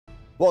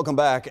Welcome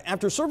back.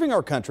 After serving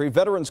our country,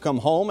 veterans come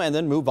home and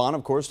then move on,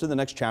 of course, to the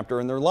next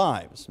chapter in their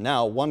lives.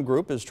 Now, one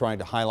group is trying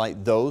to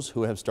highlight those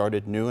who have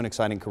started new and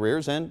exciting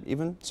careers and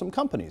even some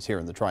companies here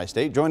in the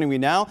Tri-State. Joining me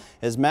now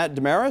is Matt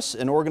Demaris,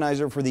 an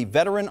organizer for the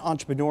Veteran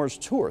Entrepreneurs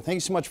Tour. Thank you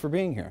so much for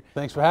being here.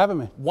 Thanks for having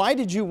me. Why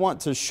did you want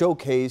to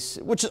showcase,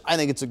 which I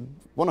think it's a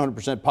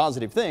 100%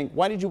 positive thing,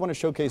 why did you want to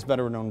showcase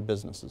veteran-owned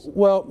businesses?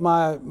 Well,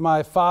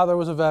 my father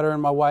was a veteran,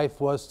 my wife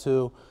was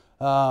too.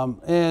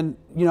 And,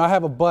 you know, I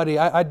have a buddy,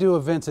 I do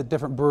events at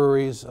different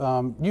breweries,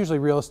 usually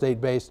real estate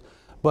based,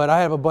 but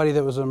I have a buddy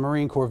that was a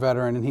Marine Corps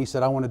veteran, and he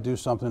said, I want to do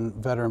something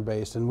veteran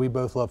based, and we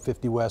both love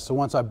 50 West. So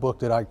once I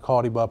booked it, I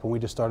called him up and we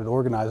just started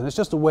organizing. It's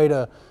just a way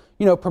to,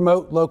 you know,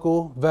 promote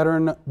local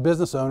veteran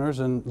business owners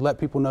and let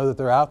people know that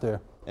they're out there.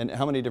 And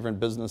how many different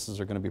businesses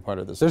are going to be part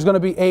of this? There's going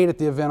to be 8 at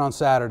the event on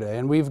Saturday,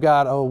 and we've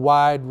got a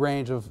wide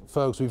range of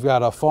folks. We've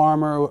got a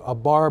farmer, a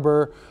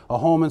barber, a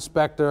home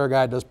inspector, a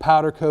guy that does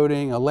powder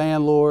coating, a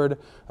landlord,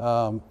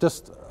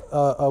 just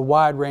a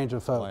wide range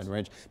of folks. Wide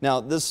range. Now,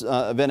 this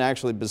event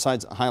actually,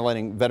 besides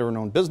highlighting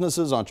veteran-owned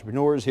businesses,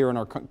 entrepreneurs here in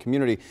our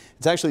community,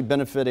 it's actually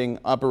benefiting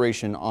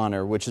Operation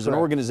Honor, which is an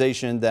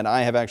organization that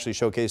I have actually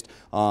showcased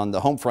on the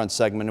Homefront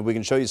segment, and we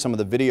can show you some of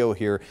the video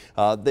here.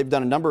 They've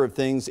done a number of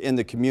things in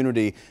the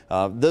community.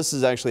 This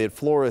is actually at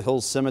Flora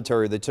Hills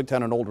Cemetery. They took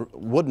down an old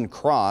wooden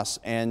cross,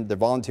 and the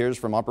volunteers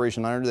from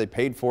Operation Honor, they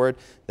paid for it.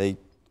 They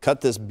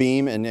cut this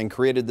beam and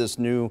created this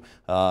new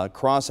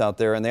cross out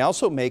there, and they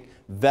also make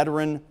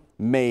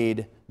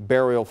veteran-made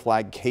burial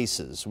flag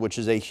cases, which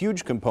is a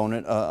huge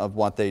component of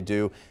what they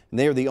do. And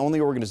they are the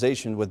only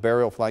organization with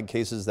burial flag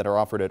cases that are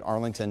offered at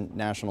Arlington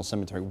National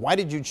Cemetery. Why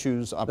did you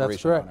choose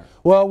Operation Honor? That's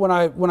correct. Well,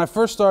 when I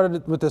first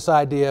started with this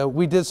idea,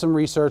 we did some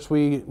research.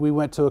 We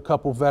went to a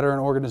couple veteran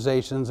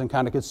organizations and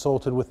kind of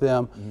consulted with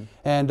them.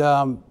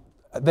 And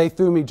they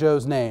threw me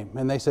Joe's name,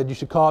 and they said, you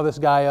should call this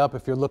guy up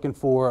if you're looking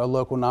for a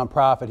local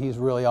nonprofit. He's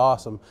really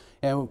awesome.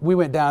 And we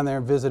went down there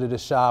and visited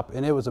his shop,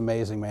 and it was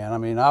amazing, man. I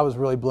mean, I was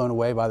really blown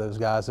away by those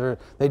guys.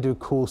 They do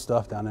cool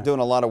stuff down there. Doing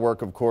a lot of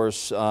work, of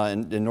course,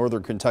 in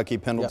northern Kentucky,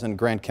 Pendleton,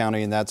 Grant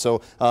County, and that.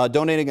 So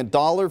donating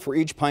 $1 for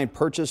each pint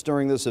purchased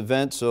during this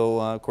event.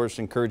 So, of course,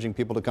 encouraging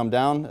people to come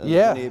down.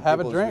 Yeah, have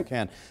a drink.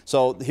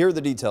 So here are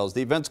the details.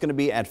 The event's going to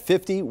be at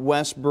 50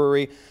 West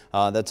Brewery.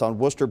 That's on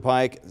Worcester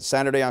Pike,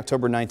 Saturday,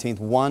 October 19th,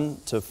 1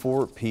 to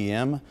 4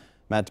 p.m.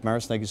 Matt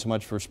Demaris, thank you so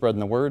much for spreading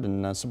the word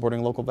and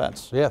supporting local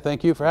vets. Yeah,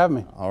 thank you for having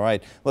me. All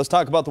right, let's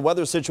talk about the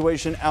weather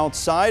situation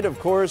outside. Of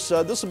course,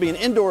 this will be an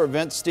indoor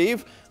event,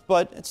 Steve,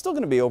 but it's still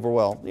going to be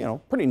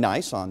pretty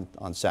nice on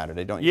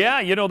Saturday, don't you? Yeah,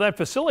 you know, that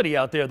facility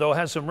out there, though,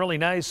 has some really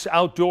nice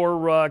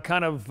outdoor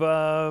kind of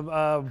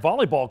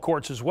volleyball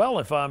courts as well,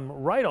 if I'm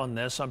right on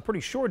this. I'm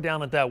pretty sure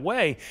down it that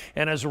way,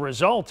 and as a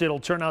result, it'll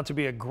turn out to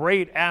be a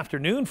great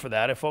afternoon for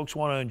that if folks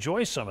want to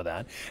enjoy some of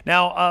that.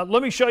 Now,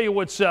 let me show you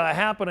what's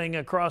happening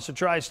across the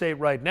Tri-State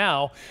right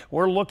now.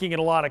 We're looking at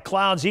a lot of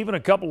clouds, even a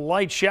couple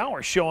light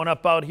showers showing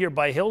up out here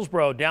by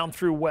Hillsborough down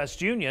through West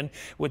Union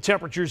with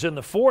temperatures in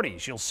the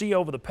 40s. You'll see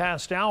over the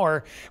past hour,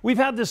 we've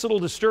had this little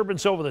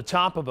disturbance over the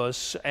top of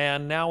us,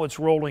 and now it's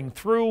rolling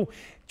through,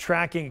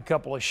 tracking a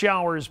couple of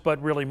showers,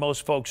 but really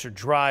most folks are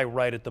dry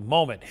right at the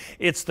moment.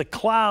 It's the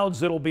clouds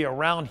that'll be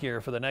around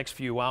here for the next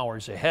few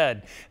hours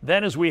ahead.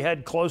 Then as we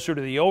head closer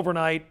to the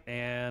overnight,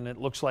 and it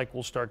looks like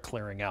we'll start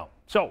clearing out.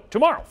 So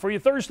tomorrow for your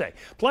Thursday,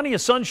 plenty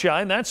of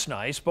sunshine, that's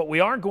nice, but we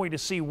are going to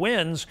see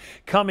winds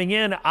coming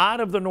in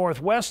out of the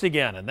northwest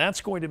again, and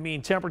that's going to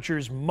mean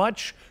temperatures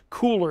much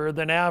cooler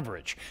than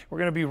average. We're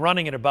going to be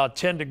running at about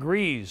 10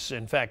 degrees,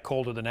 in fact,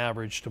 colder than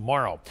average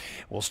tomorrow.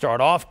 We'll start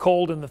off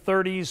cold in the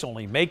 30s,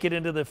 only make it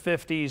into the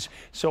 50s,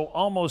 so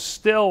almost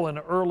still an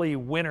early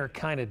winter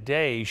kind of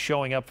day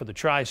showing up for the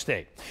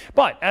Tri-State.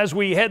 But as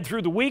we head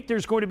through the week,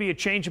 there's going to be a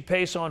change of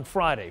pace on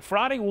Friday.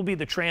 Friday will be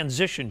the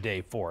transition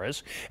day for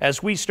us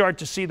as we start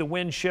to see the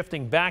wind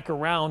shifting back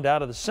around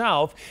out of the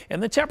south,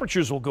 and the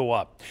temperatures will go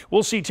up.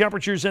 We'll see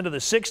temperatures into the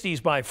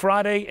 60s by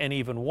Friday and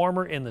even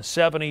warmer in the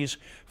 70s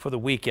for the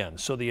weekend.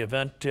 So the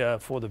event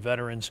for the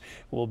veterans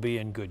will be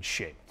in good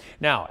shape.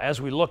 Now, as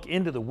we look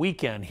into the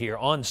weekend here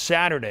on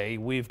Saturday,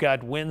 we've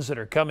got winds that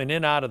are coming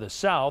in out of the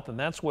south, and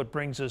that's what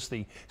brings us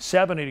the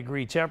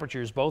 70-degree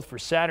temperatures both for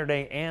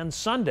Saturday and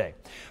Sunday.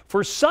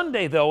 For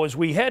Sunday, though, as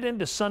we head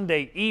into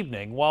Sunday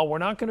evening, while we're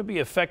not going to be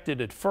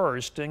affected at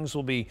first, things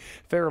will be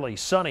fairly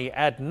sunny.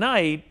 At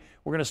night,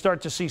 we're going to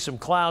start to see some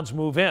clouds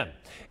move in.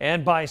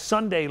 And by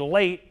Sunday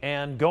late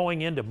and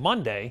going into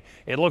Monday,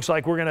 it looks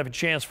like we're going to have a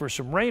chance for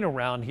some rain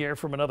around here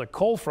from another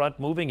cold front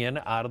moving in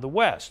out of the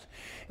west.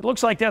 It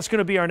looks like that's going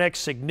to be our next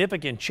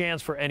significant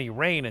chance for any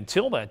rain.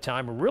 Until that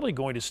time, we're really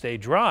going to stay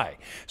dry.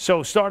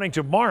 So starting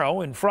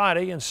tomorrow and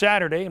Friday and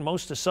Saturday and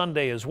most of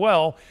Sunday as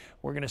well,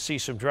 we're going to see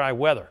some dry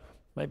weather.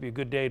 Might be a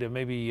good day to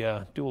maybe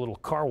do a little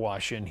car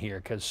wash in here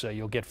because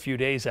you'll get a few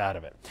days out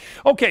of it.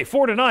 Okay,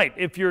 for tonight,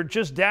 if you're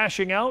just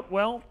dashing out,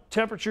 well,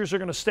 temperatures are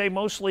going to stay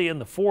mostly in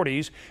the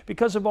 40s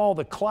because of all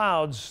the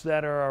clouds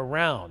that are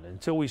around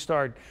until we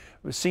start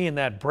seeing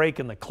that break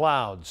in the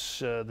clouds.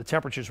 The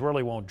temperatures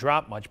really won't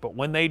drop much, but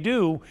when they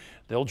do,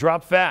 they'll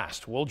drop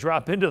fast. We'll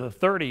drop into the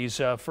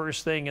 30s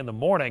first thing in the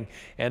morning,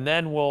 and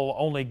then we'll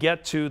only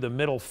get to the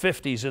middle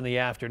 50s in the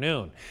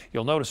afternoon.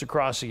 You'll notice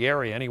across the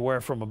area anywhere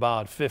from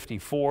about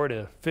 54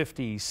 to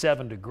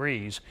 57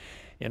 degrees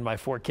in my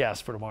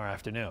forecast for tomorrow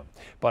afternoon.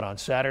 But on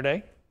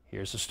Saturday,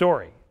 here's the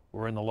story.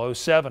 We're in the low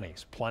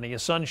 70s, plenty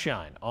of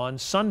sunshine. On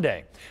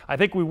Sunday, I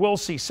think we will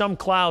see some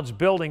clouds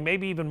building,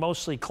 maybe even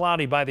mostly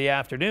cloudy by the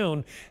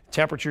afternoon.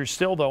 Temperatures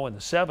still, though, in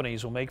the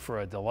 70s will make for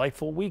a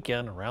delightful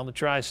weekend around the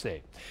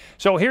tri-state.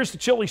 So here's the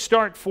chilly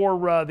start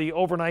for the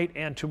overnight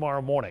and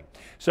tomorrow morning.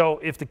 So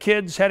if the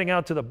kids heading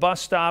out to the bus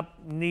stop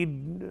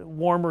need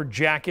warmer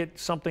jacket,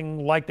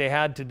 something like they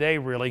had today,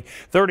 really,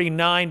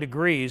 39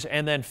 degrees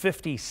and then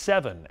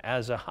 57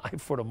 as a high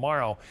for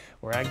tomorrow.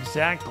 We're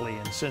exactly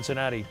in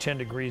Cincinnati, 10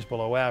 degrees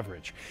below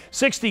average.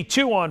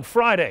 62 on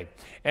Friday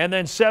and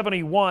then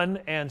 71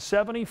 and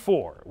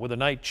 74 with a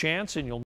night chance, and you'll